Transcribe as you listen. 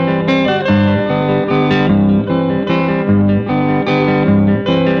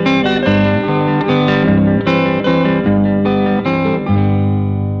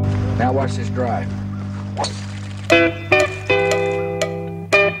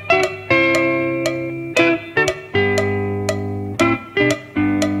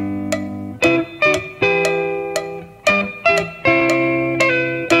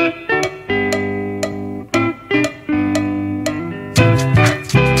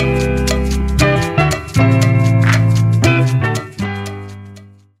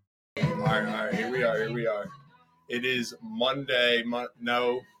is Monday.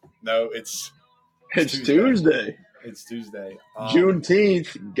 No, it's Tuesday. It's Tuesday.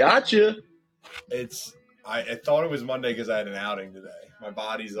 Juneteenth. Gotcha. I thought it was Monday because I had an outing today. My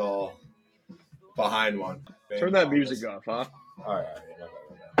body's all behind one. Turn that music off, huh? All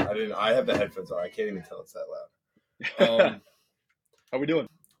right. I have the headphones on. I can't even tell it's that loud. How we doing?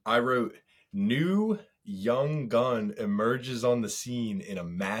 I wrote, new young gun emerges on the scene in a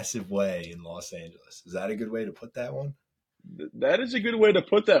massive way in Los Angeles. Is that a good way to put that one? That is a good way to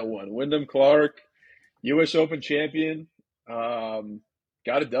put that one. Wyndham Clark, U.S. Open champion, got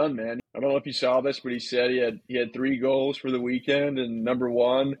it done, man. I don't know if you saw this, but he said he had 3 goals for the weekend, and number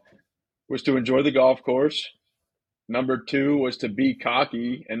 1 was to enjoy the golf course. Number 2 was to be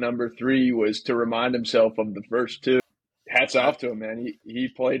cocky, and number 3 was to remind himself of the first 2. Hats off to him, man. He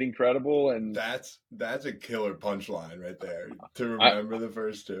played incredible, and that's a killer punchline right there. To remember the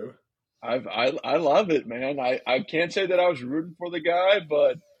first 2. I love it, man. I can't say that I was rooting for the guy,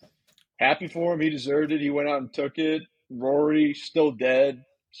 but happy for him. He deserved it. He went out and took it. Rory still dead.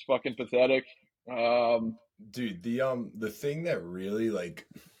 It's fucking pathetic. Dude, the thing that really like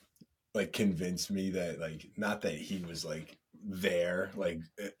convinced me that not that he was there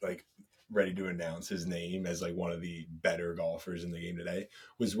ready to announce his name as one of the better golfers in the game today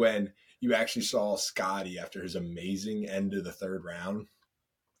was when you actually saw Scotty after his amazing end of the 3rd round.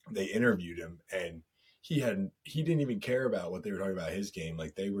 They interviewed him and he didn't even care about what they were talking about his game.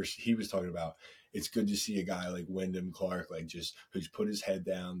 He was talking about, it's good to see a guy like Wyndham Clark, who's put his head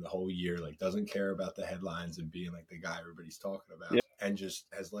down the whole year, doesn't care about the headlines and being the guy everybody's talking about, and just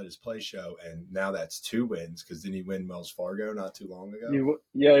has let his play show. And now that's 2 wins, because didn't he win Wells Fargo not too long ago? He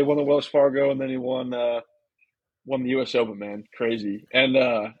won the Wells Fargo, and then he won the U.S. Open, man. Crazy. And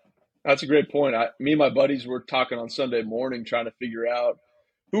that's a great point. Me and my buddies were talking on Sunday morning trying to figure out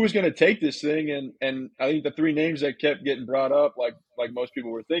who was going to take this thing, and I think the 3 names that kept getting brought up, like most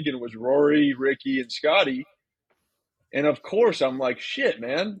people were thinking, was Rory, Ricky, and Scotty. And of course, I'm like, shit,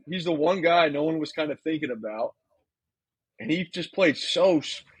 man. He's the one guy no one was kind of thinking about, and he just played so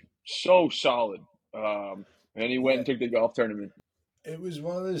solid. And he went and took the golf tournament. It was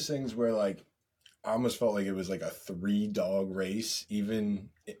one of those things where I almost felt like it was a 3-dog race, even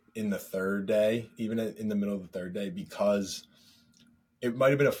in the 3rd day, even in the middle of the 3rd day, because it might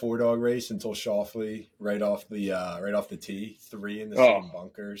have been a 4-dog race until Schauffele right off the tee, 3 in the same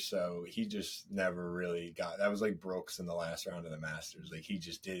bunker. So he just never really got. That was like Brooks in the last round of the Masters. He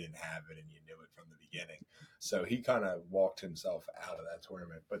just didn't have it, and you knew it from the beginning. So he kind of walked himself out of that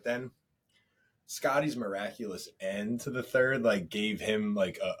tournament. But then Scotty's miraculous end to the 3rd gave him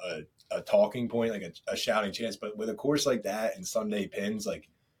a talking point, a shouting chance. But with a course like that and Sunday pins,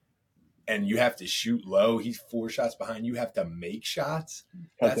 and you have to shoot low. He's 4 shots behind. You have to make shots.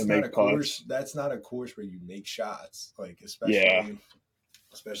 That's not a course. That's not a course where you make shots,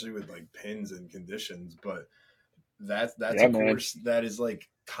 especially with pins and conditions. But that's a course that is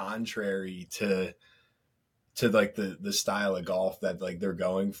contrary to the style of golf that they're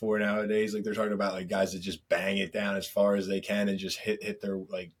going for nowadays. They're talking about guys that just bang it down as far as they can and just hit their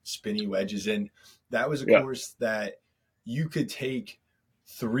spinny wedges in. That was a course that you could take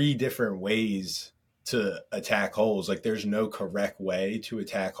 3 different ways to attack holes. There's no correct way to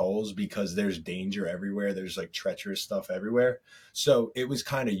attack holes because there's danger everywhere. There's treacherous stuff everywhere. So it was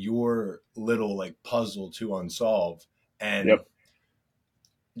kind of your little puzzle to unsolve. And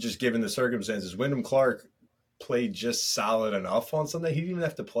just given the circumstances, Wyndham Clark played just solid enough on Sunday. He didn't even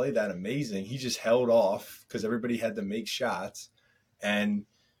have to play that amazing. He just held off because everybody had to make shots. And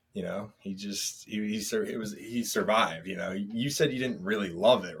he survived. You said you didn't really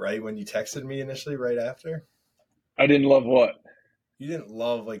love it, right? When you texted me initially right after? I didn't love what? You didn't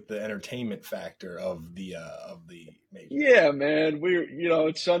love the entertainment factor of the major. Yeah, man.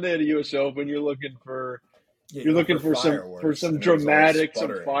 It's Sunday at the U.S. Open. You're looking for some dramatic,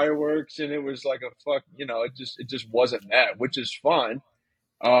 some fireworks, and it was it just wasn't that, which is fine.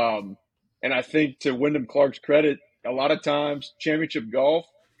 And I think to Wyndham Clark's credit, a lot of times championship golf,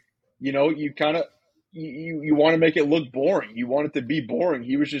 you kind of you want to make it look boring. You want it to be boring.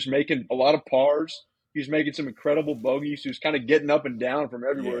 He was just making a lot of pars. He was making some incredible bogeys. He was kind of getting up and down from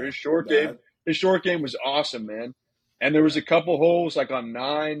everywhere. Yeah, his short game was awesome, man. And there was a couple holes on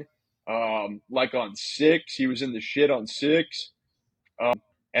 9, on 6. He was in the shit on 6.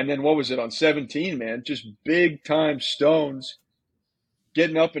 And then what was it on 17, man? Just big time stones,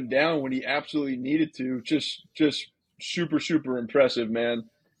 getting up and down when he absolutely needed to. Just super, super impressive, man.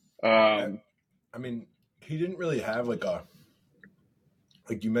 He didn't really have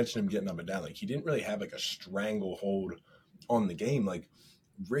you mentioned him getting up and down. He didn't really have a stranglehold on the game.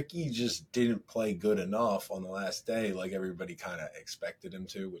 Ricky just didn't play good enough on the last day, like everybody kind of expected him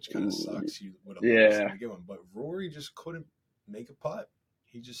to, which kind of sucks. You would have loved to see him get one, but Rory just couldn't make a putt.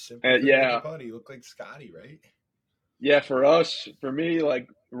 He just simply couldn't make a putt. He looked like Scotty, right? Yeah, for me, like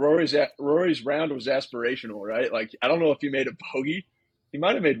Rory's round was aspirational, right? Like I don't know if he made a bogey. He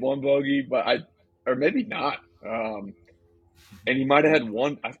might have made one bogey, or maybe not. And he might have had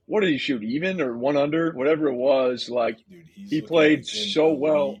one. What did he shoot? Even or one under, whatever it was. Like dude, he played so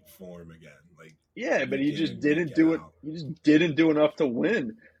well. Form again, like yeah, but he just didn't do it. He just didn't do enough to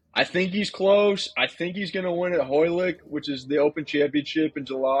win. I think he's close. I think he's going to win at Hoylake, which is the Open Championship in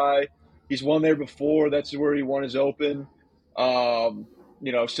July. He's won there before. That's where he won his Open. Several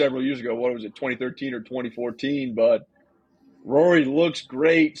years ago. What was it, 2013 or 2014? But Rory looks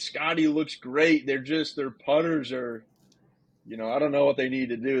great. Scotty looks great. Their putters are. I don't know what they need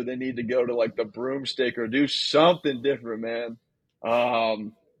to do. They need to go to like the broomstick or do something different, man.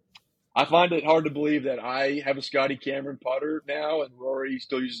 I find it hard to believe that I have a Scotty Cameron putter now and Rory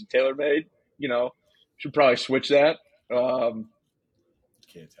still uses TaylorMade. Should probably switch that. But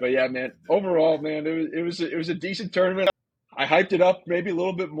yeah, man. Overall, man, it was a decent tournament. I hyped it up maybe a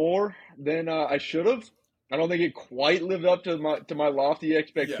little bit more than I should have. I don't think it quite lived up to my lofty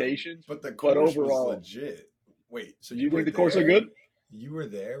expectations. Yeah, but the course was legit. Wait, so you think the course looked good? You were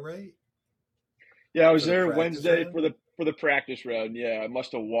there, right? Yeah, I was there Wednesday for the practice round. Yeah, I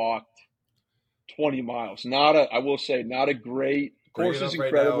must have walked 20 miles. I will say, not a great course. Is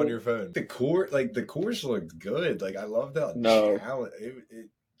incredible. Right now on your phone. The course looked good. Like I loved that. It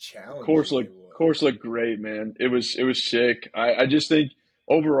challenged. Course looked great, man. It was sick. I just think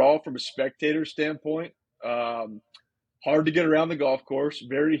overall, from a spectator standpoint, hard to get around the golf course.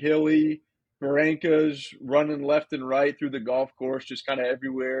 Very hilly. Barrancas running left and right through the golf course, just kind of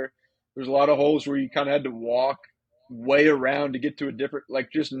everywhere. There's a lot of holes where you kind of had to walk way around to get to a different,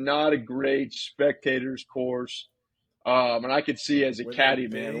 like just not a great spectators course. And I could see as a caddy,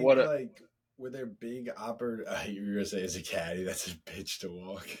 man, were there big you were gonna say as a caddy, that's a bitch to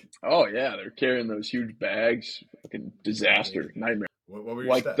walk. Oh yeah, they're carrying those huge bags. Fucking disaster, nightmare. What were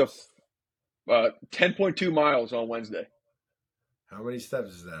your steps? 10.2 miles on Wednesday. How many steps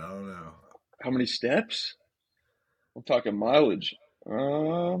is that? I don't know. How many steps? I'm talking mileage. I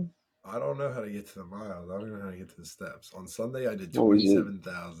don't know how to get to the miles. I don't know how to get to the steps. On Sunday, I did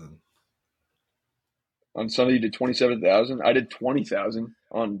 27,000. On Sunday, you did 27,000? I did 20,000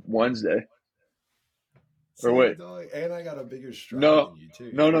 on Wednesday. Or wait. Dog, and I got a bigger stride than you,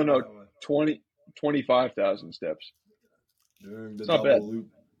 too. No. 25,000 steps. The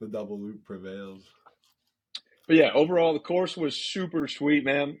double loop prevails. But yeah, overall, the course was super sweet,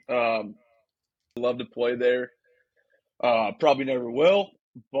 man. Love to play there. Probably never will,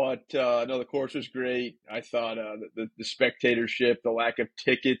 but no, the course was great. I thought the spectatorship, the lack of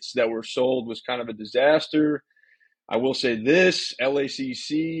tickets that were sold was kind of a disaster. I will say this,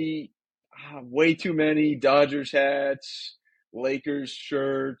 LACC, way too many Dodgers hats, Lakers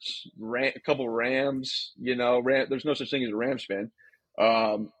shirts, a couple Rams, there's no such thing as a Rams fan.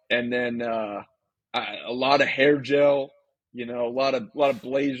 And then a lot of hair gel. A lot of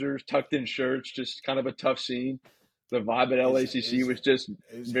blazers, tucked in shirts, just kind of a tough scene. The vibe at LACC was just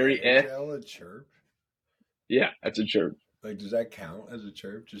very hair gel a chirp? Yeah, that's a chirp. Like, does that count as a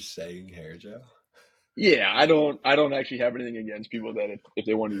chirp? Just saying hair gel? Yeah, I don't actually have anything against people that if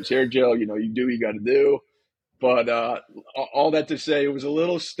they want to use hair gel, you do what you got to do. But all that to say, it was a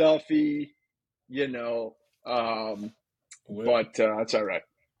little stuffy, but that's all right.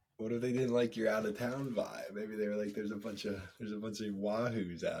 What if they didn't like your out of town vibe? Maybe they were like, "There's a bunch of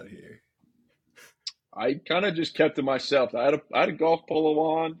wahoos out here." I kind of just kept to myself. I had a golf polo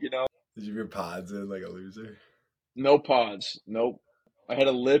on, Did you have your pods in like a loser? No pods. Nope. I had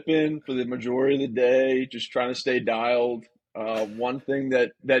a lip in for the majority of the day, just trying to stay dialed. One thing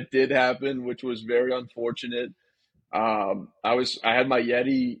that did happen, which was very unfortunate. I had my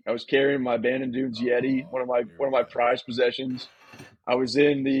Yeti. I was carrying my Bandon Dunes Yeti, one of my prized possessions. I was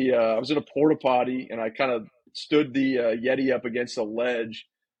in a porta potty and I kind of stood the Yeti up against a ledge.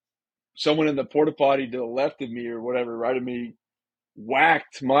 Someone in the porta potty to the left of me or whatever, right of me,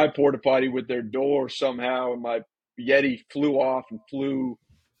 whacked my porta potty with their door somehow, and my Yeti flew off and flew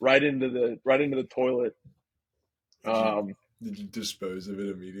right into the toilet. Did you dispose of it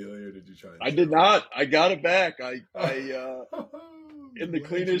immediately, or did you try? I did not. I got it back. I in the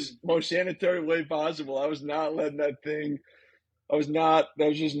cleanest, most sanitary way possible. I was not letting that thing. That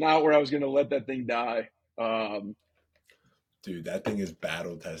was just not where I was going to let that thing die. Dude, that thing is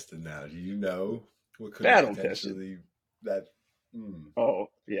battle tested now. Do you know what could battle potentially tested? Oh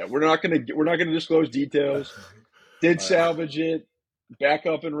yeah, we're not gonna disclose details. Did salvage it. back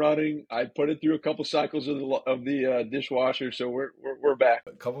up and running. I put it through a couple cycles of the dishwasher, so we're back.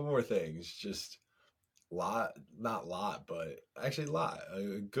 A couple more things, just not lot, but actually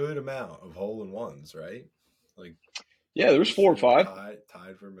a good amount of hole in ones, right? Like Yeah, there's most 4 or 5.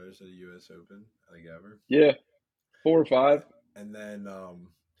 tied for most of the U.S. Open, like ever. Yeah, 4 or 5. And then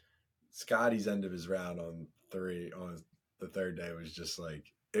Scotty's end of his round on the third day was just like,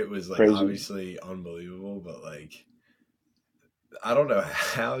 it was like Crazy. obviously unbelievable, but like I don't know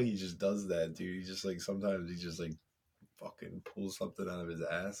how he just does that, dude. He just like sometimes he just like fucking pulls something out of his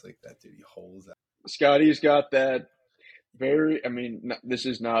ass like that, dude. He holds that. Scotty's got that I mean, this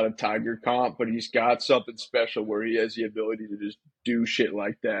is not a Tiger comp, but he's got something special where he has the ability to just do shit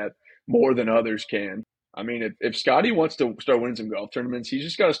like that more than others can. I mean, if Scotty wants to start winning some golf tournaments, he's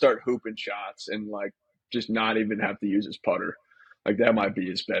just got to start hooping shots and like just not even have to use his putter. Like that might be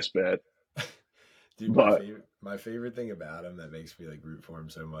his best bet. Dude, But my favorite thing about him that makes me like root for him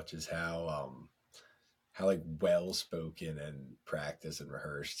so much is how like well spoken and practiced and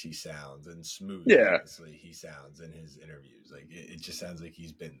rehearsed he sounds, and smooth yeah, honestly he sounds in his interviews. Like it just sounds like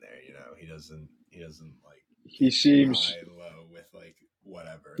he's been there, you know. He doesn't like he get too seems high and low with like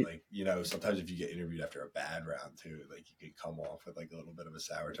whatever. Like, you know, sometimes if you get interviewed after a bad round too, like you can come off with like a little bit of a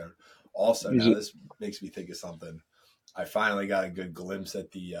sour tone. Also, he's now this makes me think of something. I finally got a good glimpse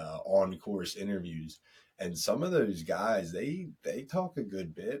at the on course interviews, and some of those guys they talk a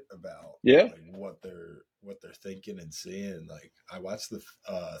good bit about yeah. like what they're thinking and seeing. Like I watched the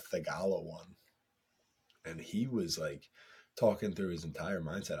Thagala one, and he was like talking through his entire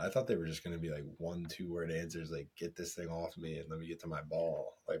mindset. I thought they were just going to be like 1-2 word answers, like get this thing off me and let me get to my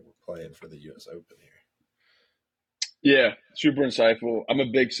ball. Like we're playing for the U.S. Open here. Yeah, super insightful. I'm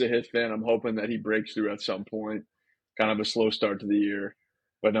a big Sahith fan. I'm hoping that he breaks through at some point. Kind of a slow start to the year,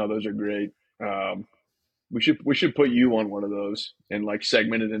 but no, those are great. Um, we should put you on one of those and like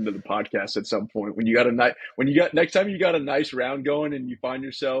segment it into the podcast at some point when you got a night when you got next time you got a nice round going and you find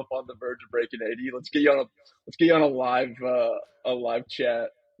yourself on the verge of breaking 80. Let's get you on a live chat.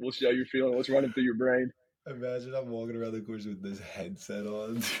 We'll see how you're feeling. What's running through your brain. Imagine I'm walking around the course with this headset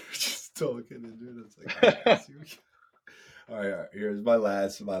on, just talking and doing it. It's like, all right, let's see what all right. Here's my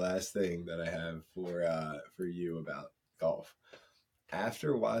last thing that I have for you about golf.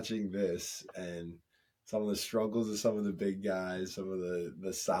 After watching this and some of the struggles of some of the big guys, some of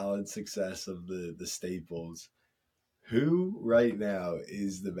the solid success of the staples, who right now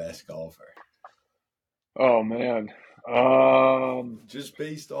is the best golfer? Oh man. Just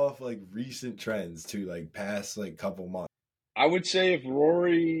based off like recent trends to like past like couple months. I would say if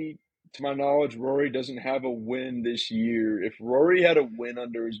Rory, to my knowledge, Rory doesn't have a win this year. If Rory had a win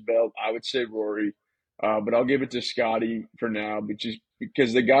under his belt, I would say Rory. But I'll give it to Scotty for now,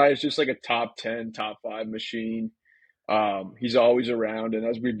 because the guy is just like a top 10, top 5 machine. He's always around, and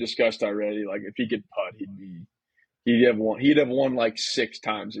as we've discussed already, like if he could putt, he'd have won like 6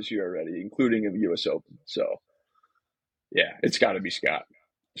 times this year already, including a U.S. Open. So yeah, it's got to be Scott.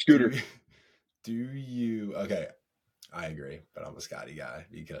 Do Scooter. do you okay? I agree, but I'm a Scotty guy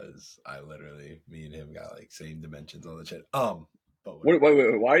because me and him got like same dimensions on the chin. But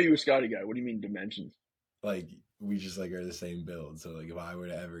whatever. Wait. Why are you a Scotty guy? What do you mean dimensions? Like we just like are the same build. So like if I were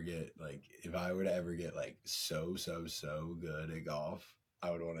to ever get like so good at golf,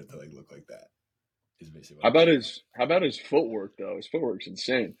 I would want it to like look like that. Is basically what I'm saying. How about his footwork though? His footwork's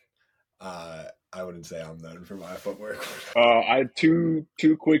insane. I wouldn't say I'm known for my footwork. I have two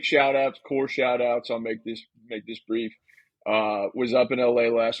quick shout outs, core shout outs. I'll make this brief. Was up in LA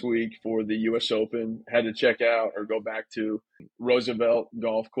last week for the US Open. Had to check out or go back to Roosevelt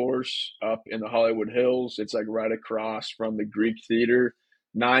Golf Course up in the Hollywood Hills. It's like right across from the Greek Theater.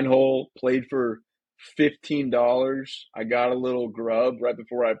 9 hole, played for $15. I got a little grub right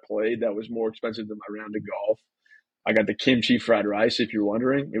before I played that was more expensive than my round of golf. I got the kimchi fried rice, if you're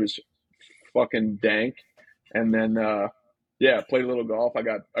wondering. It was fucking dank. And then, yeah, played a little golf. I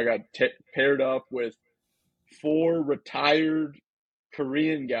got paired up with 4 retired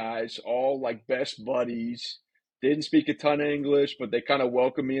Korean guys, all like best buddies. Didn't speak a ton of English, but they kind of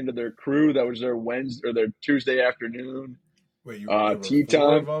welcomed me into their crew. That was their Wednesday or their Tuesday afternoon. Wait, there were Tea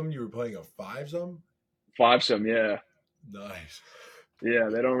four of time, them. You were playing a five-some. fivesome, yeah. Nice. Yeah,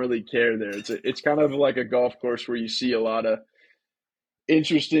 they don't really care there. It's kind of like a golf course where you see a lot of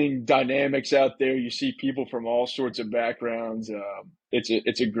interesting dynamics out there. You see people from all sorts of backgrounds.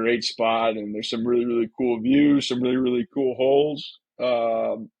 It's a great spot, and there's some really cool views, some really cool holes.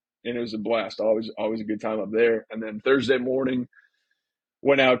 And it was a blast. Always a good time up there. And then Thursday morning,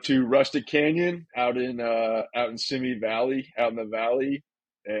 went out to Rustic Canyon out in Simi Valley, out in the valley,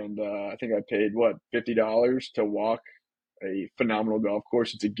 and I think I paid $50 to walk a phenomenal golf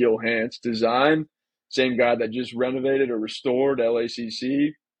course. It's a Gil Hanse design. Same guy that just renovated or restored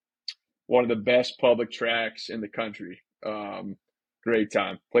LACC. One of the best public tracks in the country. Great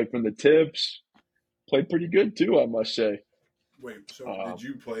time. Played from the tips. Played pretty good too, I must say. Wait, so did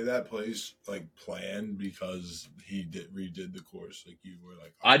you play that place like planned because he redid the course? Like you were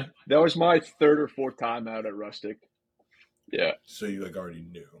like, I that was my third or fourth time out at Rustic. Yeah. So you like already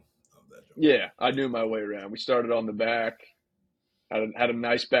knew of that job. Yeah, I knew my way around. We started on the back, had a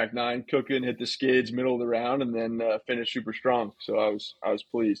nice back nine cooking, hit the skids middle of the round, and then finished super strong. So I was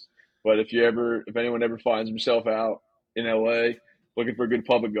pleased. But if anyone ever finds himself out in LA looking for good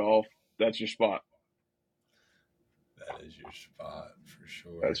public golf, that's your spot. That is your spot for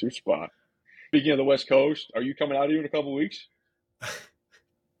sure. That's your spot. Speaking of the West Coast, are you coming out here in a couple weeks?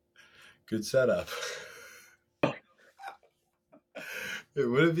 Good setup. It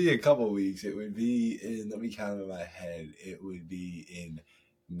wouldn't be a couple weeks. It would be in, let me count in my head, it would be in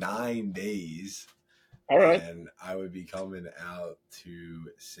 9 days. All right. And I would be coming out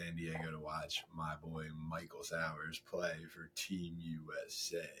to San Diego to watch my boy Michael Sowers play for Team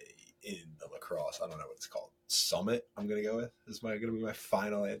USA in the lacrosse. I don't know what it's called. Summit, I'm going to go with. This is going to be my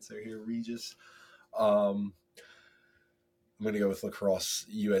final answer here, Regis. I'm going to go with Lacrosse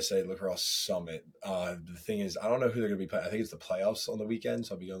USA Lacrosse Summit. The thing is, I don't know who they're going to be playing. I think it's the playoffs on the weekend,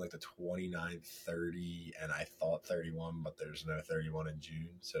 so I'll be going like the 29, 30, and I thought 31, but there's no 31 in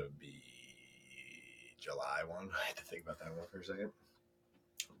June, so it'd be July 1. I had to think about that one for a second.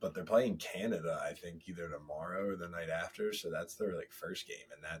 But they're playing Canada, I think, either tomorrow or the night after, so that's their like first game,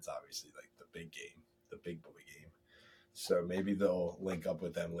 and that's obviously like the big game, the big boy game. So maybe they'll link up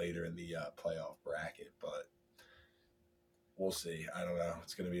with them later in the playoff bracket, but we'll see. I don't know.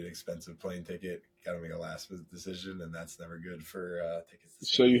 It's going to be an expensive plane ticket. Got to make a last decision, and that's never good for tickets.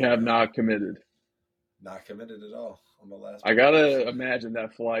 So you have not committed? Not committed at all on the last. I got to imagine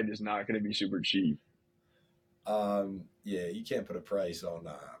that flight is not going to be super cheap. Yeah, you can't put a price on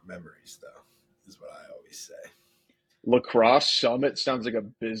memories, though, is what I always say. Lacrosse Summit sounds like a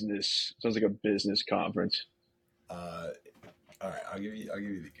business conference. All right, I'll give you the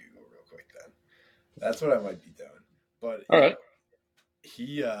Google real quick then. That's what I might be doing. But all right,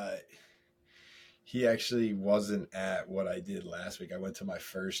 he actually wasn't at what I did last week. I went to my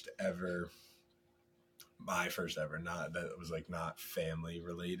first ever, not that was like not family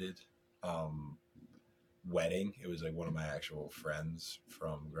related, wedding. It was like one of my actual friends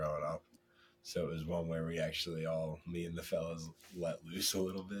from growing up. So it was one where we actually me and the fellas let loose a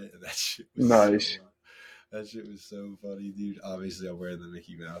little bit, and that shit was nice. That shit was so funny, dude. Obviously, I'm wearing the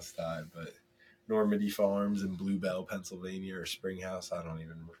Mickey Mouse tie, but Normandy Farms in Bluebell, Pennsylvania, or Springhouse, I don't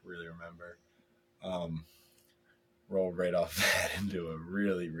even really remember. Rolled right off that into a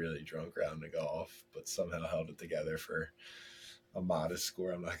really, really drunk round of golf, but somehow held it together for a modest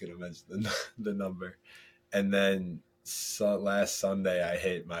score. I'm not going to mention the number. And then last Sunday, I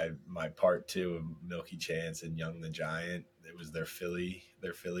hit my part 2 of Milky Chance and Young the Giant. It was their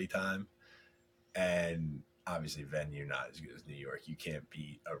Philly time. And obviously venue not as good as New York. You can't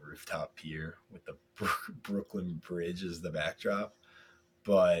beat a rooftop pier with the Brooklyn Bridge as the backdrop.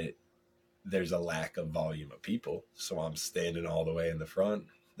 But there's a lack of volume of people. So I'm standing all the way in the front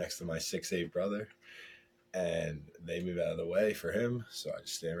next to my 6'8" brother. And they move out of the way for him. So I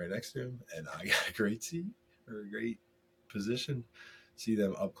just stand right next to him. And I got a great seat or a great position. See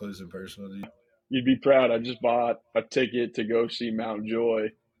them up close and personal. Dude. You'd be proud. I just bought a ticket to go see Mount Joy.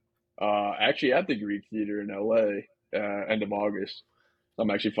 Actually at the Greek Theater in LA, end of August.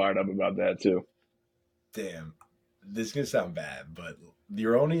 I'm actually fired up about that too. Damn, this is gonna sound bad, but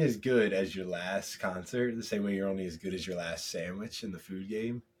you're only as good as your last concert, the same way you're only as good as your last sandwich in the food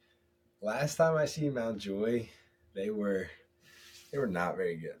game. Last time I seen Mount Joy, they were not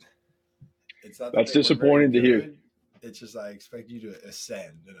very good. It's not that's disappointing to hear. It's just I expect you to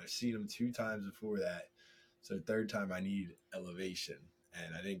ascend, and I've seen them 2 times before that. So third time I need elevation.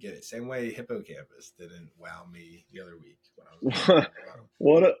 And I didn't get it. Same way Hippocampus didn't wow me the other week when I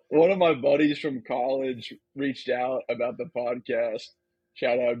was one of my buddies from college reached out about the podcast.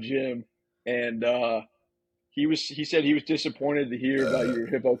 Shout out Jim. And he said he was disappointed to hear about your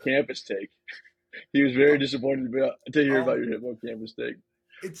Hippocampus take. He was very disappointed to hear about your Hippocampus take.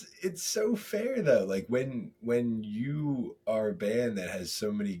 It's so fair though. Like when you are a band that has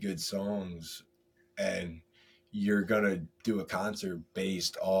so many good songs and you're going to do a concert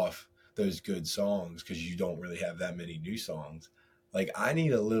based off those good songs because you don't really have that many new songs. Like, I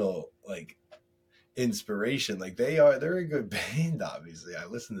need a little, like, inspiration. Like, they're a good band, obviously. I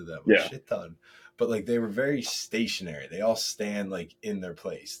listen to them a shit ton. But, like, they were very stationary. They all stand, like, in their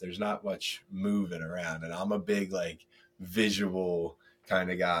place. There's not much moving around. And I'm a big, like, visual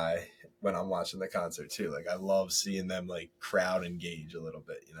kind of guy when I'm watching the concert too. Like I love seeing them like crowd engage a little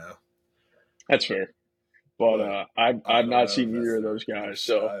bit, you know. That's fair, but I I've don't not know seen if either that's of those their guys.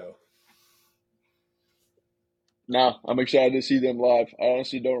 So style. no, I'm excited to see them live. I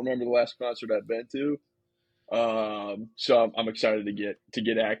honestly don't remember the last concert I've been to. So I'm excited to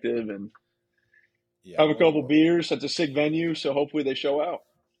get active and Yeah, have a couple beers. It's a sick venue, so hopefully they show out.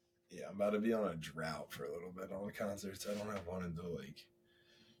 Yeah, I'm about to be on a drought for a little bit on the concerts. I don't have one until like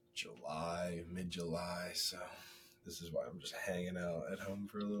July, mid-July. So this is why I'm just hanging out at home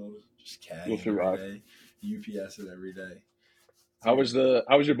for a little, just You'll caddying every survive. day, UPS it every day. How Dude, was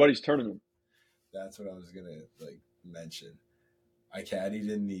your buddy's tournament? that's what I was gonna like mention. I caddied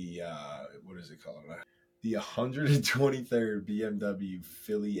in the what is it called? The 123rd BMW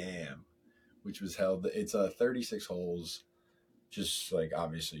Philly Am, which was held. It's 36 holes, just like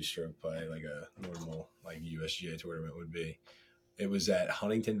obviously stroke play, like a normal like USGA tournament would be. It was at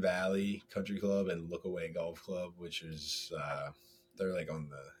Huntington Valley Country Club and Lookaway Golf Club, which is they're like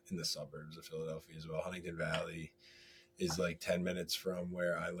in the suburbs of Philadelphia as well. Huntington Valley is like 10 minutes from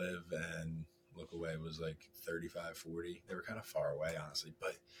where I live, and Lookaway was like 35, 40. They were kind of far away, honestly.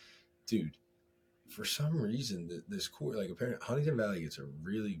 But dude, for some reason, this course, like apparently Huntington Valley gets a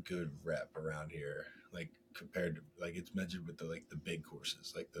really good rep around here, like compared to like it's measured with the big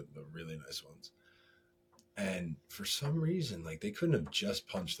courses, like the really nice ones. And for some reason, like they couldn't have just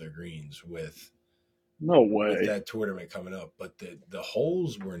punched their greens No with way. that tournament coming up, but the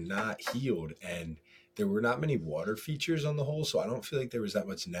holes were not healed, and there were not many water features on the hole, so I don't feel like there was that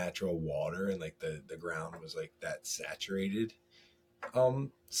much natural water, and like the ground was like that saturated.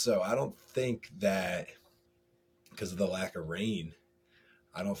 So I don't think that because of the lack of rain,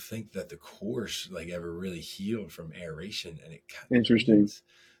 I don't think that the course like ever really healed from aeration, and Interesting.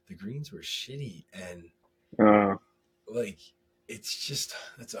 the greens were shitty, and Uh, like it's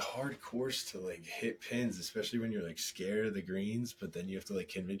a hard course to like hit pins, especially when you're like scared of the greens, but then you have to like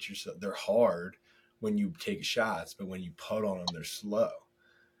convince yourself they're hard when you take shots, but when you putt on them they're slow.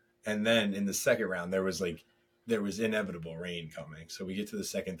 And then in the second round there was inevitable rain coming, so we get to the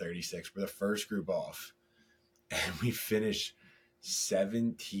second 36, we're the first group off, and we finish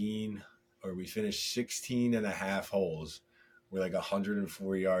 17 or we finished 16 and a half holes. We're like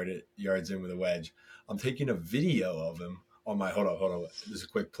 104 yards in with a wedge. I'm taking a video of him on my hold on. This is a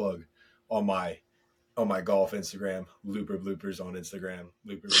quick plug on my golf Instagram. Looper bloopers on Instagram.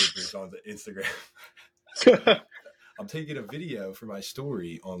 Looper bloopers on the Instagram. I'm taking a video for my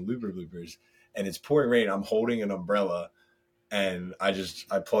story on Looper bloopers, and it's pouring rain. I'm holding an umbrella, and I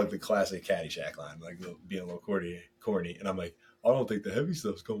plugged the classic Caddyshack line, like being a little corny, and I'm like, I don't think the heavy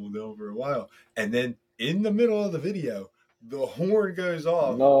stuff's coming down for a while. And then in the middle of the video, the horn goes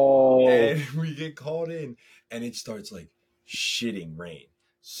off, no. and we get called in, and it starts like shitting rain.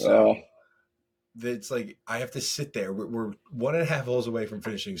 Uh, So it's like I have to sit there. We're 1.5 holes away from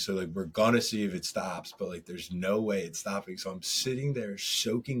finishing, so like we're gonna see if it stops, but like there's no way it's stopping. So I'm sitting there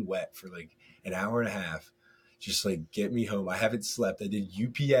soaking wet for like an hour and a half. Just like get me home. I haven't slept. I did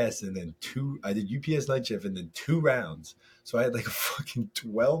UPS and then I did UPS night shift and then 2 rounds. So I had like a fucking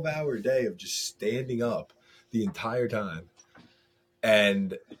 12-hour day of just standing up the entire time.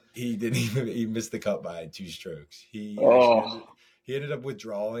 And he missed the cut by 2 strokes. He ended up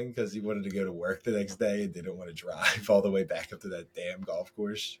withdrawing because he wanted to go to work the next day and didn't want to drive all the way back up to that damn golf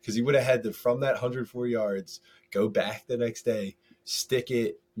course. Because he would have had to, from that 104 yards, go back the next day, stick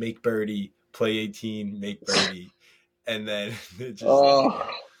it, make birdie, play 18, make birdie. And then it just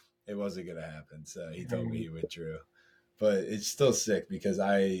it wasn't going to happen. So he told me he withdrew. But it's still sick because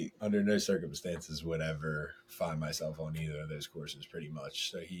I, under no circumstances, would ever find myself on either of those courses pretty much.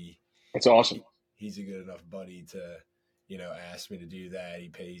 So that's awesome. he's a good enough buddy to, ask me to do that. He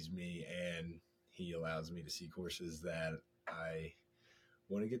pays me and he allows me to see courses that I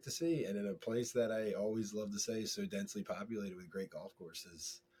want to get to see. And in a place that I always love to say is so densely populated with great golf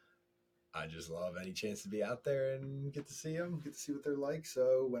courses, I just love any chance to be out there and get to see them, get to see what they're like.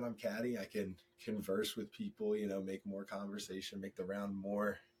 So when I'm caddying, I can converse with people, make more conversation, make the round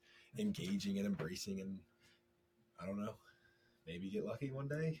more engaging and embracing. And I don't know, maybe get lucky one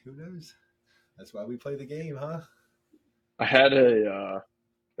day. Who knows? That's why we play the game, huh? I had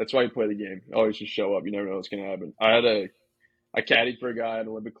that's why you play the game. You always just show up. You never know what's going to happen. I caddied for a guy at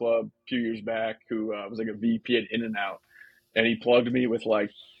Olympic Club a few years back who was like a VP at In and Out, and he plugged me with like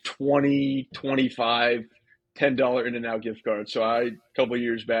 20, 25, $10 In and Out gift cards. So a couple of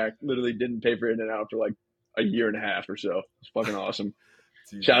years back, literally didn't pay for In and Out for like a year and a half or so. It's fucking awesome.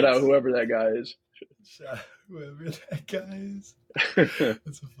 Dude, Shout out whoever that guy is. Shout out whoever that guy is.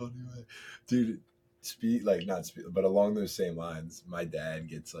 That's a funny way, dude. not speed, but along those same lines, my dad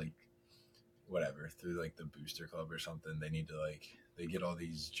gets like whatever through like the booster club or something. They need to they get all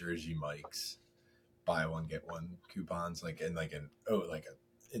these Jersey Mike's buy one get one coupons like in like an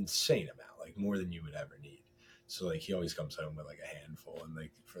insane amount, like more than you would ever need. So like he always comes home with like a handful, and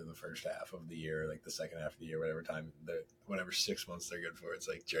like for the first half of the year, like the second half of the year, whatever 6 months they're good for, it's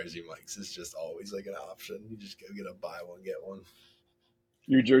like Jersey Mike's is just always like an option. You just go get a buy one get one.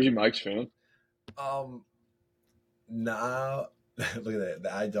 You a Jersey Mike's fan? Nah. Look at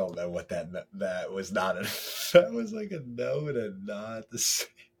that. I don't know what that was not. That was like a no and a not the same.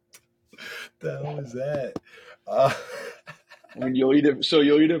 The hell was that? I mean, you'll eat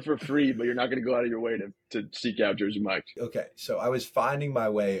it for free, but you're not going to go out of your way to seek out Jersey Mike's. Okay, so I was finding my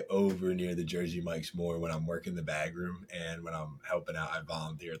way over near the Jersey Mike's more when I'm working the bag room, and when I'm helping out, I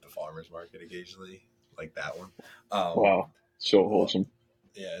volunteer at the farmers market occasionally, like that one. Wow, so wholesome.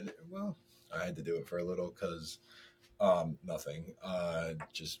 Yeah, well, I had to do it for a little because nothing.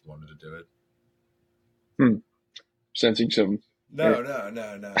 Just wanted to do it. Sensing some. No.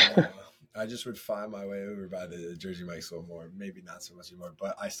 I just would find my way over by the Jersey Mike's a little more, maybe not so much anymore,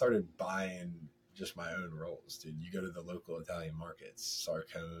 but I started buying just my own rolls, dude. You go to the local Italian markets,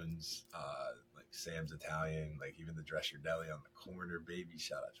 Sarcone's, like Sam's Italian, like even the Dresser Deli on the corner, baby.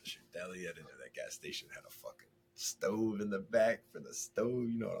 Shout out Dresser Deli. I didn't know that gas station had a fucking stove in the back for the stove.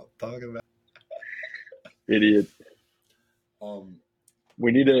 You know what I'm talking about? Idiot.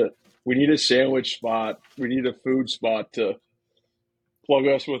 We need a sandwich spot. We need a food spot to plug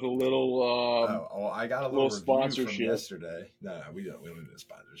us with a little. I got a little sponsorship from yesterday. No, we don't need a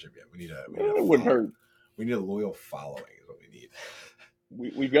sponsorship yet. We need it wouldn't hurt. We need a loyal following is what we need.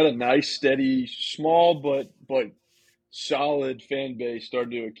 We've got a nice, steady, small but solid fan base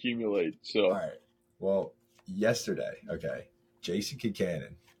starting to accumulate. So all right. Well, yesterday, okay, Jason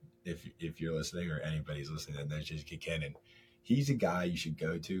Kincannon, if you're listening or anybody's listening that knows Jason Kincannon, he's a guy you should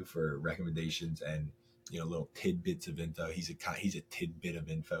go to for recommendations and little tidbits of info. He's a tidbit of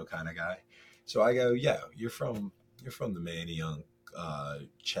info kind of guy. So I go, yeah, you're from the Manayunk,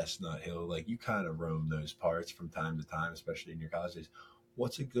 Chestnut Hill, like you kind of roam those parts from time to time, especially in your college days.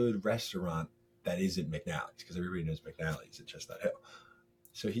 What's a good restaurant that isn't McNally's? Because everybody knows McNally's at Chestnut Hill.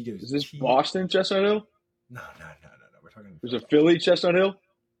 So he goes, is this Boston Chestnut Hill? No. We're talking. There's a Philly Chestnut Hill.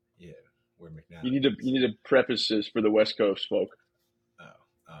 Yeah, where McNally's. You need to preface this for the West Coast folk.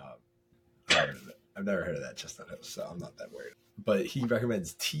 I've never heard of that Chestnut Hill, so I'm not that worried. But he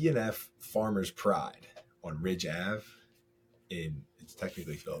recommends T&F Farmer's Pride on Ridge Ave. It's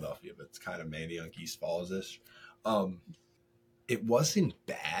technically Philadelphia, but it's kind of Manayunk, East Falls-ish. It wasn't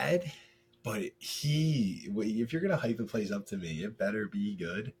bad, but if you're gonna hype a place up to me, it better be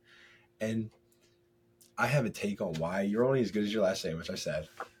good. And I have a take on why you're only as good as your last sandwich. I said,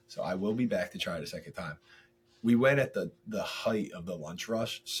 so I will be back to try it a second time. We went at the height of the lunch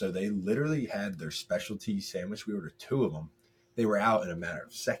rush, so they literally had their specialty sandwich. We ordered 2 of them. They were out in a matter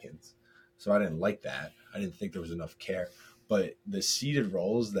of seconds, so I didn't like that. I didn't think there was enough care. But the seeded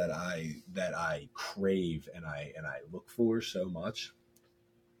rolls that I crave and I look for so much,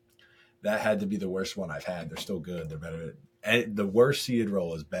 that had to be the worst one I've had. They're still good. They're better. And the worst seeded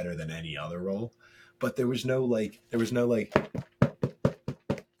roll is better than any other roll. But there was no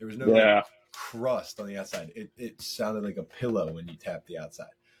crust on the outside. It sounded like a pillow when you tapped the outside.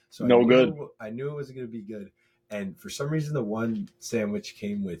 So I knew it wasn't going to be good. And for some reason, the one sandwich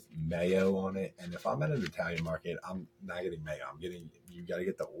came with mayo on it. And if I'm at an Italian market, I'm not getting mayo. You got to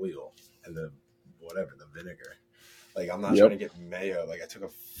get the oil and the vinegar. Like, I'm not trying to get mayo. Like, I took a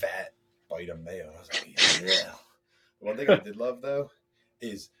fat bite of mayo and I was like, yeah. The one thing I did love, though,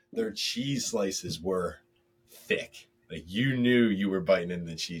 is their cheese slices were thick. Like, you knew you were biting into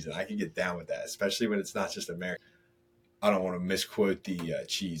the cheese, and I can get down with that, especially when it's not just American. I don't want to misquote the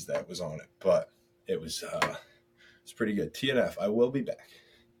cheese that was on it, but it was pretty good. TNF, I will be back.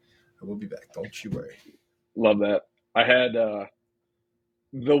 Don't you worry. Love that. I had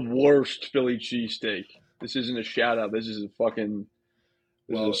the worst Philly cheesesteak. This isn't a shout out. This is a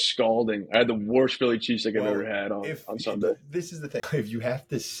scalding. I had the worst Philly cheesesteak I've ever had on Sunday. This is the thing. If you have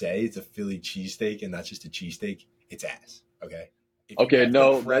to say it's a Philly cheesesteak and not just a cheesesteak, it's ass. Okay.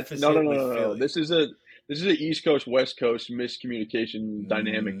 No. This is an East Coast West Coast miscommunication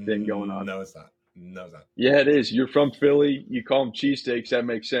dynamic thing going on. No, it's not. Yeah, it is. You're from Philly. You call them cheesesteaks. That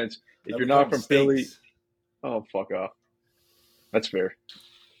makes sense. If you're not from Philly, oh, fuck off. That's fair.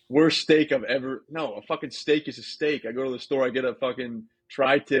 Worst steak I've ever. No, a fucking steak is a steak. I go to the store. I get a fucking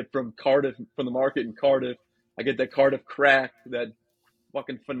tri-tip from Cardiff, from the market in Cardiff. I get that Cardiff crack, that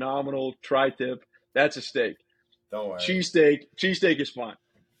fucking phenomenal tri-tip. That's a steak. Don't worry. Cheesesteak is fine.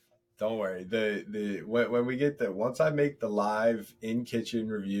 Don't worry. When we get once I make the live in kitchen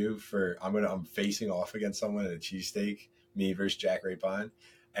review for I'm facing off against someone at a cheesesteak, me versus Jack Rapine,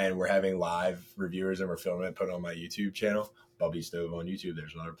 and we're having live reviewers and we're filming it, put it on my YouTube channel, Bubby Stove on YouTube.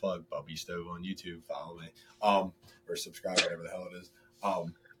 There's another plug, Bubby Stove on YouTube. Follow me. Or subscribe, whatever the hell it is.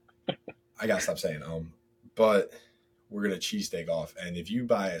 I gotta stop saying but we're gonna cheesesteak off. And if you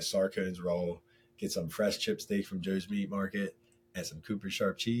buy a Sarcones roll, get some fresh chip steak from Joe's Meat Market and some Cooper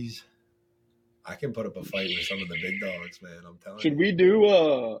Sharp cheese, I can put up a fight with some of the big dogs, man. I'm telling Should you. we do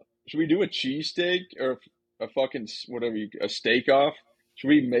a cheesesteak or a fucking whatever a steak off? Should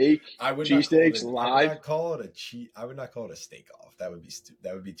we make cheesesteaks live? I would not call it a steak off. That would be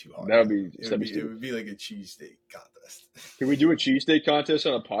that would be too hard. That would be It would be like a cheesesteak contest. Can we do a cheesesteak contest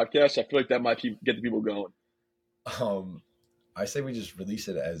on a podcast? I feel like that might get the people going. I say we just release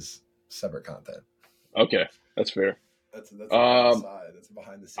it as separate content. Okay, that's fair. That's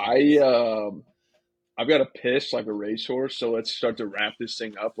behind the scenes. I've got to piss like a racehorse, so let's start to wrap this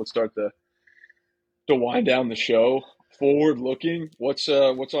thing up. Let's start to wind down the show. Forward looking, what's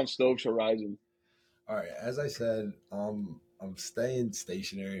on Stove's horizon? All right, as I said, I'm staying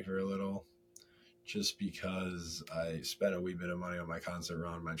stationary for a little, just because I spent a wee bit of money on my concert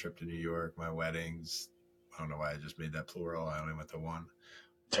run, my trip to New York, my weddings. I don't know why I just made that plural. I only went to one,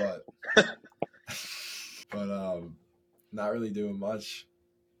 but not really doing much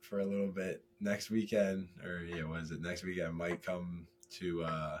for a little bit. Next weekend, next weekend, I might come to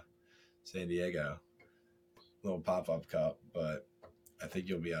San Diego, little pop-up cup, but I think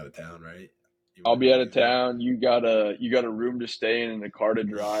you'll be out of town, right? I'll be out of town. You got a room to stay in and a car to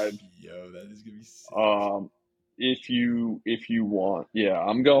drive. Yo, that is gonna be sick. If you want, yeah,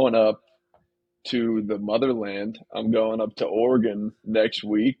 I'm going up to the motherland. I'm going up to Oregon next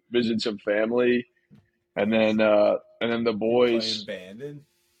week, visit some family, and then the boys. Playing Bandon?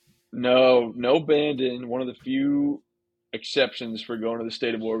 No Bandon. One of the few exceptions for going to the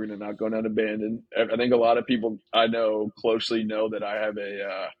state of Oregon and not going out of Bandon. I think a lot of people I know closely know that I have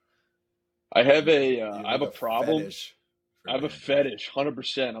a problem. I have a fetish,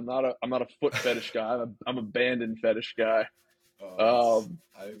 100%. I'm not a foot fetish guy. I'm a Bandon fetish guy. I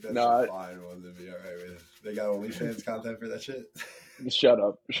think that's a fine one to be all right with. They got OnlyFans content for that shit. Shut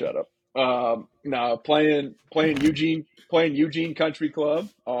up. Now playing Eugene Country Club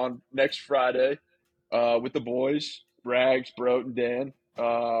on next Friday with the boys, Rags, Broat, and Dan.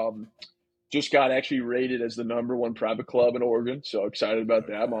 Just got actually rated as the #1 private club in Oregon, so excited about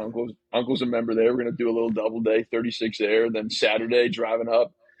that. My uncle's a member there. We're gonna do a little double day, 36 there, then Saturday driving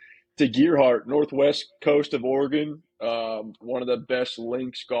up to Gearhart, northwest coast of Oregon. One of the best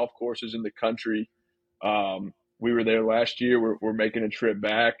links golf courses in the country. We were there last year. We're making a trip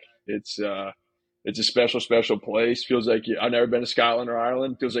back. It's a special place. Feels like I've never been to Scotland or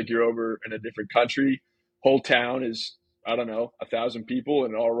Ireland. Feels like you're over in a different country. Whole town is, I don't know, 1,000 people,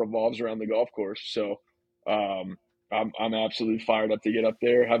 and it all revolves around the golf course. So I'm absolutely fired up to get up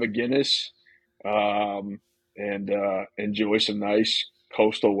there, have a Guinness, and enjoy some nice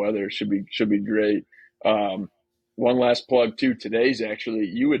coastal weather. Should be great. One last plug too. Today's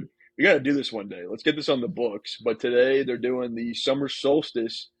actually we got to do this one day. Let's get this on the books. But today they're doing the summer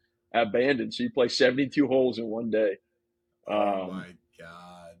solstice at Bandon, so you play 72 holes in one day. Oh my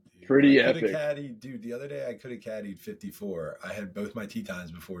god, dude. Pretty epic. The other day I could have caddied 54. I had both my tee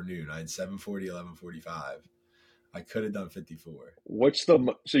times before noon. I had 7:40, 11:45. I could have done 54.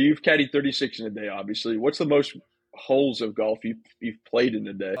 So you've caddied 36 in a day, obviously. What's the most holes of golf you've played in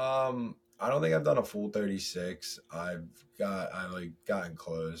a day? I don't think I've done a full 36. I've gotten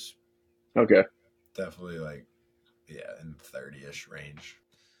close. Okay. Definitely in the 30-ish range.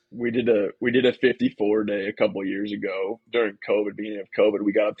 We did a 54 day a couple of years ago during COVID, beginning of COVID.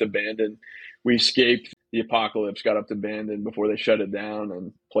 We got up to Bandon. We escaped the apocalypse, got up to Bandon before they shut it down,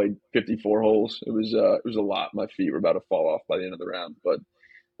 and played 54 holes. It was a lot. My feet were about to fall off by the end of the round, but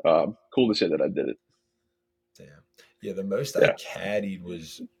cool to say that I did it. Damn. Yeah, the most I caddied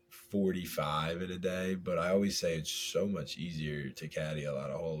was 45 in a day, but I always say it's so much easier to caddy a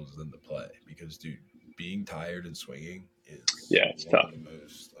lot of holes than to play because, dude, being tired and swinging is it's tough. Of the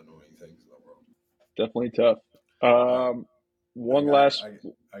most annoying things in the world. Definitely tough. I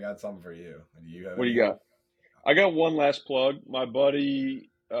got something for you. What do you got? I got one last plug. My buddy.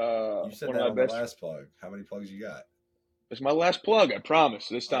 You said that on the last plug. How many plugs you got? It's my last plug. I promise.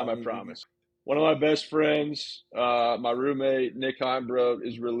 This time I promise. One of my best friends, my roommate, Nick Heimbrodt,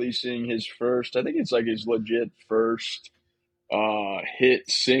 is releasing his first, I think it's like his legit first hit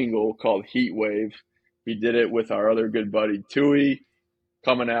single called Heat Wave. He did it with our other good buddy, Tui,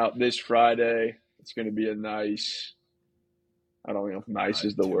 coming out this Friday. It's going to be a nice I don't know if nice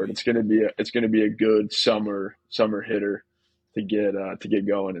is the word. It's gonna be a good summer hitter to get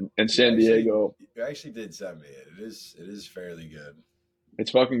going. And San Diego, you actually did send me it. It is fairly good.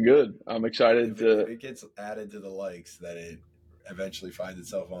 It's fucking good. I'm excited if it gets added to the likes, that it eventually finds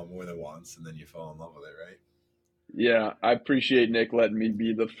itself on more than once, and then you fall in love with it, right? Yeah, I appreciate Nick letting me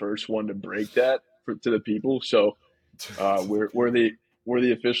be the first one to break that to the people. So we're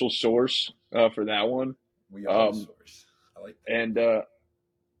the official source for that one. We are the source. I like that. And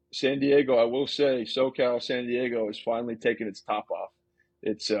San Diego, I will say, SoCal San Diego is finally taking its top off.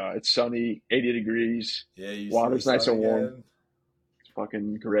 It's sunny, 80 degrees. Yeah, you water's nice and warm. Again? It's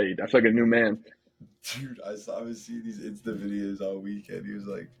fucking great. I feel like a new man. Dude, I was seeing these Insta videos all weekend. He was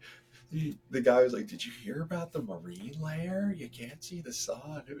like, the guy was like, "Did you hear about the marine layer? You can't see the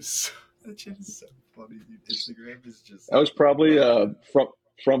sun." It was so, that shit is so funny, dude. Instagram is just that was probably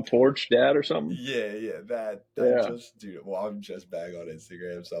from Porch Dad or something. Yeah, that just, dude. Well, I'm just back on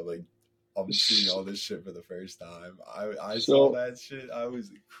Instagram, so I'm seeing all this shit for the first time. I saw that shit. I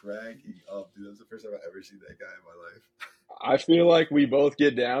was cracking up, dude. That was the first time I've ever seen that guy in my life. I feel like we both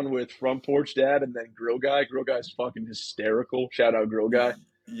get down with Front Porch Dad and then Grill Guy. Grill Guy's fucking hysterical. Shout out Grill Guy.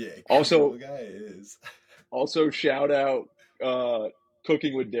 Yeah, also, Grill Guy is. Also, shout out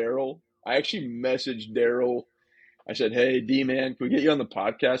Cooking with Daryl. I actually messaged Daryl. I said, "Hey, D-Man, can we get you on the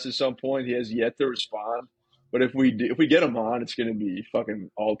podcast at some point?" He has yet to respond. But if we get him on, it's gonna be fucking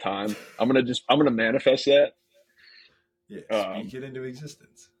all time. I'm gonna manifest that. Yeah, speak it into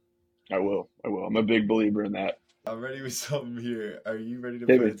existence. I will. I'm a big believer in that. I'm ready with something here. Are you ready to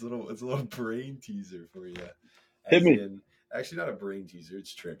play? It's a little brain teaser for you. Hit me. Actually, not a brain teaser.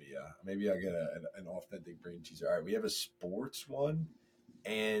 It's trivia. Maybe I'll get an authentic brain teaser. All right, we have a sports one,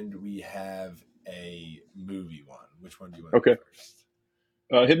 and we have a movie one. Which one do you want to go first?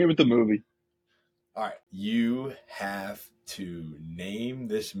 Hit me with the movie. All right. You have to name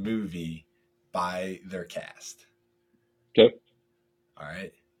this movie by their cast. Okay. All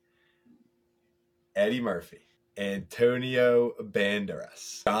right. Eddie Murphy, Antonio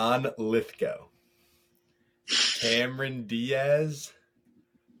Banderas, John Lithgow, Cameron Diaz,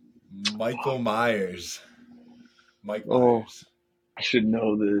 Michael Myers. Mike Myers. I should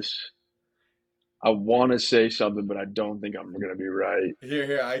know this. I want to say something, but I don't think I'm going to be right.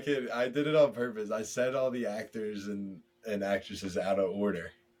 Here, I did it on purpose. I said all the actors and actresses out of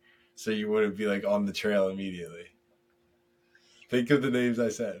order, so you wouldn't be like on the trail immediately. Think of the names I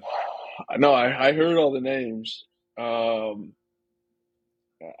said. No, I heard all the names.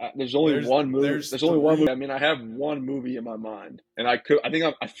 There's only one movie. There's only one movie. I mean, I have one movie in my mind, and I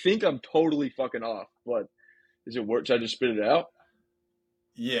think I'm totally fucking off. But is it worth? Should I just spit it out?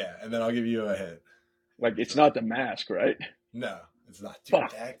 Yeah, and then I'll give you a hint. Like, it's not The Mask, right? No, it's not. Dude,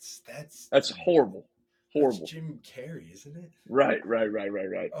 fuck. That's horrible. Horrible. That's Jim Carrey, isn't it? Right.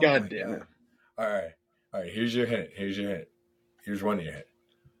 Oh, God damn it. All right. Here's your hint. Here's one of your hint.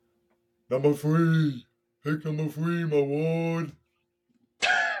 Number 3. Pick number 3, my ward.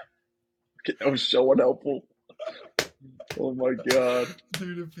 That was so unhelpful. Oh my god,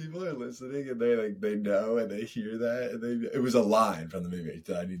 dude! If people are listening and they know and they hear that, and it was a line from the movie.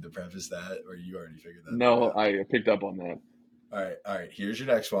 Did I need to preface that, or you already figured that? No, I picked up on that. All right. Here's your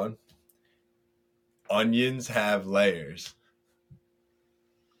next one. Onions have layers.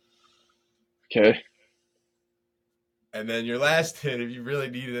 Okay. And then your last hint, if you really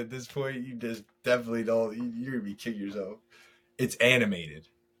need it at this point, you just definitely don't. You're gonna be kicking yourself. It's animated.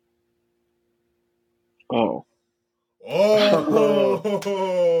 Oh. Oh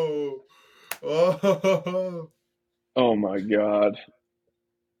my god.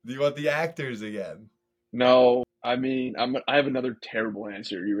 Do you want the actors again? No, I mean, I have another terrible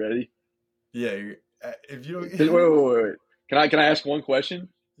answer. Are you ready? Yeah. If you don't. Wait. Can I ask one question?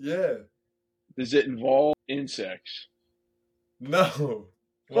 Yeah. Does it involve insects? No.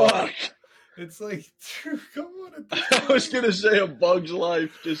 Fuck. It's like, dude, come on. I was gonna say A Bug's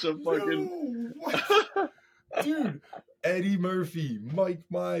Life, just a fucking. No, dude, Eddie Murphy, Mike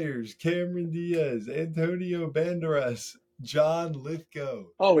Myers, Cameron Diaz, Antonio Banderas, John Lithgow.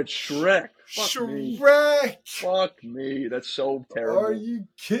 Oh, it's Shrek. Shrek. Fuck me. That's so terrible. Are you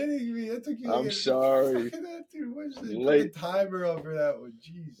kidding me? That took you. I'm sorry. That, dude. What is it? Late timer up for that one.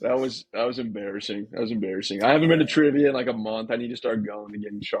 Jesus. That was embarrassing. I haven't been to trivia in like a month. I need to start going and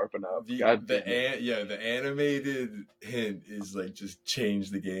getting sharpened up. The animated hint is like just change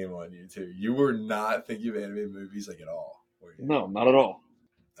the game on you too. You were not thinking of animated movies like at all. No, not at all.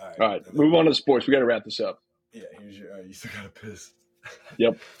 All right. Move on to sports. We got to wrap this up. Yeah, here's your. You still got to piss.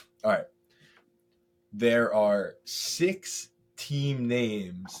 Yep. All right. There are 6 team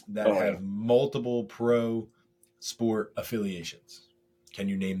names that have multiple pro sport affiliations. Can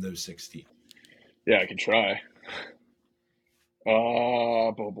you name those 6 teams? Yeah, I can try.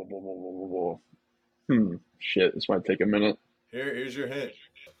 Shit, this might take a minute. Here's your hint.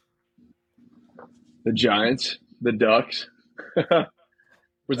 The Giants, the Ducks.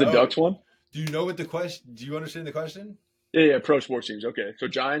 Was the Ducks one? Do you know what the question? Do you understand the question? Yeah, pro sports teams. Okay, so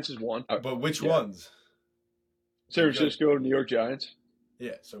Giants is one. But which ones? San Francisco, New York Giants.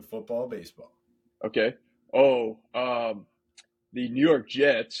 Yeah, so football, baseball. Okay. Oh, the New York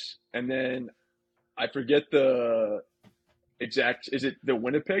Jets, and then I forget the exact. Is it the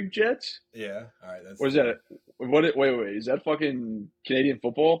Winnipeg Jets? Yeah. All right. What is that? Wait. Is that fucking Canadian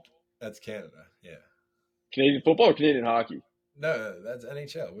football? That's Canada. Yeah. Canadian football or Canadian hockey? No, that's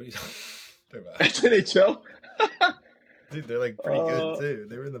NHL. What are you talking about? That's NHL? Dude, they're like pretty good too.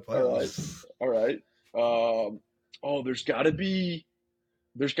 They were in the playoffs. All right. There's got to be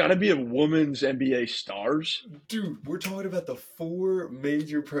a women's NBA Stars. Dude, we're talking about the 4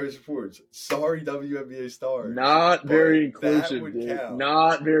 major pro sports. Sorry, WNBA Stars. Not very inclusive, dude. Count.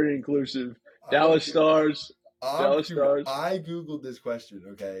 Not very inclusive. Dallas Stars. Dallas Stars. I Googled this question,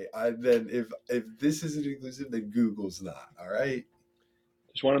 okay? Then if this isn't inclusive, then Google's not, all right?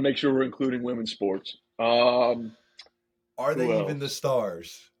 Just want to make sure we're including women's sports. Are they even the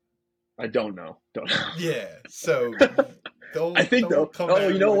Stars? I don't know. Yeah, so I think though. Oh,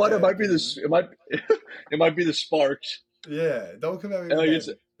 you know what? It might be it might be the Sparks. Yeah, don't come at me with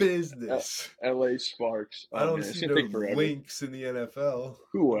that business. LA Sparks. I don't see no Lynx in the NFL.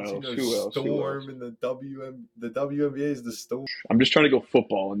 Who else? Storm in the WNBA is the Storm. I'm just trying to go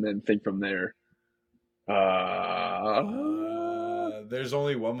football and then think from there. There's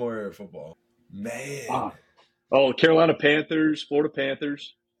only one more football. Man. Carolina Panthers, Florida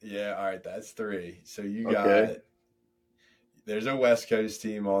Panthers. Yeah, all right, that's 3. So you got there's a West Coast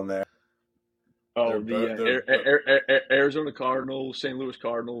team on there. Oh, Arizona Cardinals, St. Louis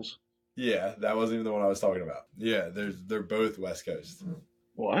Cardinals. Yeah, that wasn't even the one I was talking about. Yeah, they're both West Coast.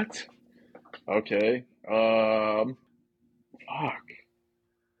 What? Okay. Fuck.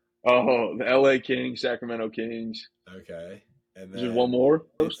 Oh, the LA Kings, Sacramento Kings. Okay. And then there's one more?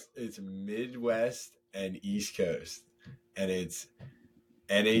 It's Midwest and East Coast. And it's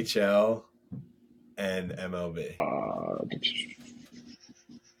NHL and MLB.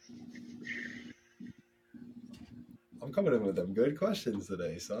 I'm coming in with them good questions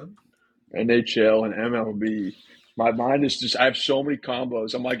today, son. NHL and MLB. My mind is just, I have so many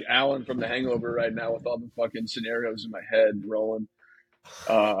combos. I'm like Alan from The Hangover right now with all the fucking scenarios in my head rolling.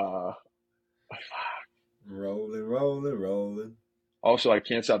 Rolling. Also, I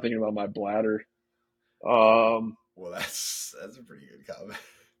can't stop thinking about my bladder. Well, that's a pretty good comment.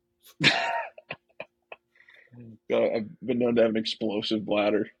 I've been known to have an explosive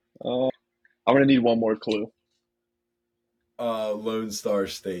bladder. I'm going to need one more clue. Lone Star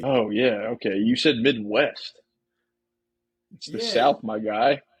State. Oh, yeah. Okay. You said Midwest. It's the South, my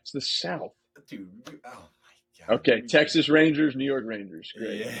guy. It's the South. Dude. Oh, my God. Okay. Texas Rangers, New York Rangers.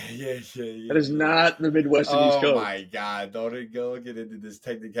 Great. Yeah. That is not the Midwest and East Coast. Oh, my God. Don't go get into this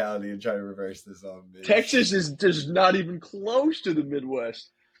technicality and try to reverse this on me. Texas is just not even close to the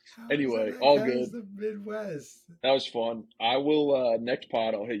Midwest. Anyway, all good. The Midwest. That was fun. I will next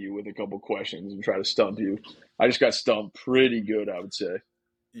pod. I'll hit you with a couple questions and try to stump you. I just got stumped pretty good, I would say.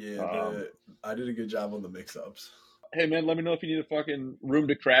 Yeah, I did a good job on the mix-ups. Hey man, let me know if you need a fucking room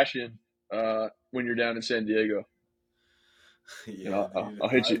to crash in when you're down in San Diego. Yeah, I'll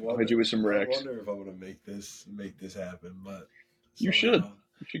hit you with some Rex. I wonder if I'm gonna make this happen, but you should.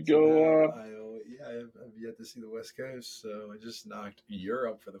 You should go. I have yet to see the West Coast, so I just knocked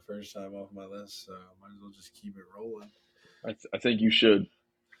Europe for the first time off my list, so I might as well just keep it rolling. I think you should.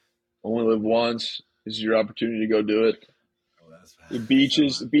 Only live once. This is your opportunity to go do it. Oh, the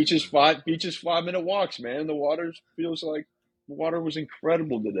beaches 5-minute walks, man. The water feels like the water was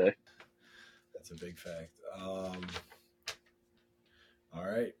incredible today. That's a big fact. All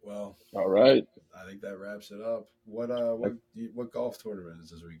right. Well. All right. I think that wraps it up. What golf tournament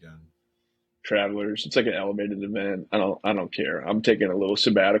is this weekend? Travelers. It's like an elevated event. I don't care. I'm taking a little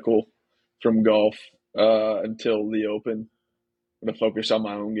sabbatical from golf until the Open. I'm gonna focus on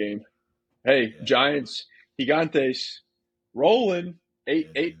my own game. Hey, yeah. Giants, Gigantes, rolling. Eight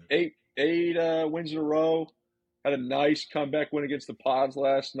wins in a row. Had a nice comeback win against the Pods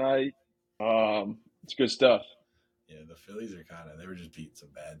last night. It's good stuff. Yeah, the Phillies are they were just beating some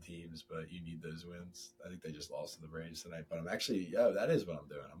bad teams, but you need those wins. I think they just lost to the Braves tonight. But I'm actually, that is what I'm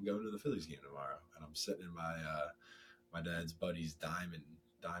doing. I'm going to the Phillies game tomorrow, and I'm sitting in my dad's buddy's Diamond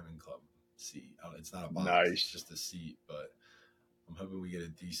Club seat. It's not a box, It's just a seat, but I'm hoping we get a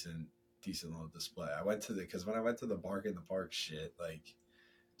decent decent little display. Because when I went to the Bark in the Park shit, like,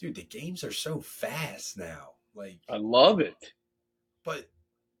 dude, the games are so fast now. Like, I love it. But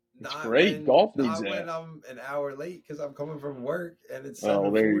it's great. Golf needs not that. when I'm an hour late because I'm coming from work and it's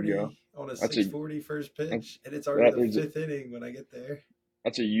 7:40 on a 6:40 first pitch, and it's already the fifth inning when I get there.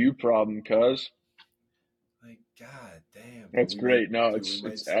 That's a you problem, cuz. Like, god damn. That's great.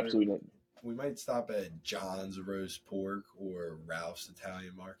 It's absolutely not. We might stop at John's Roast Pork or Ralph's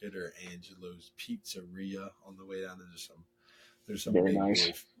Italian Market or Angelo's Pizzeria on the way down. There's some Very big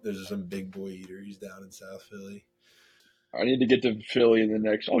nice. there's some big boy eateries down in South Philly. I need to get to Philly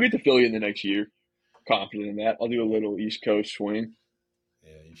I'll get to Philly in the next year. Confident in that. I'll do a little East Coast swing.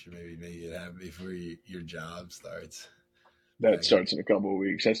 Yeah, you should maybe make it happen before your job starts. That starts in a couple of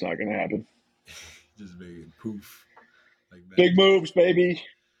weeks. That's not going to happen. Just make it poof. Like big moves, baby.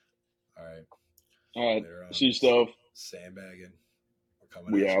 All right. See you, Stove. Sandbagging. We're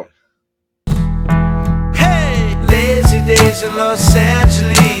coming out. Hey! Lazy days in Los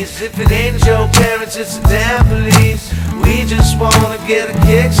Angeles. If it ain't your parents, it's the damn police. We just wanna get a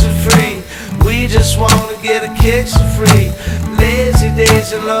kick so free. We just wanna get a kick so free. Lazy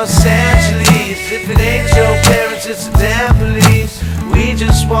days in Los Angeles. If it ain't your parents, it's the damn police. We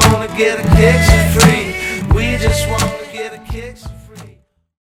just wanna get a kick so free. We just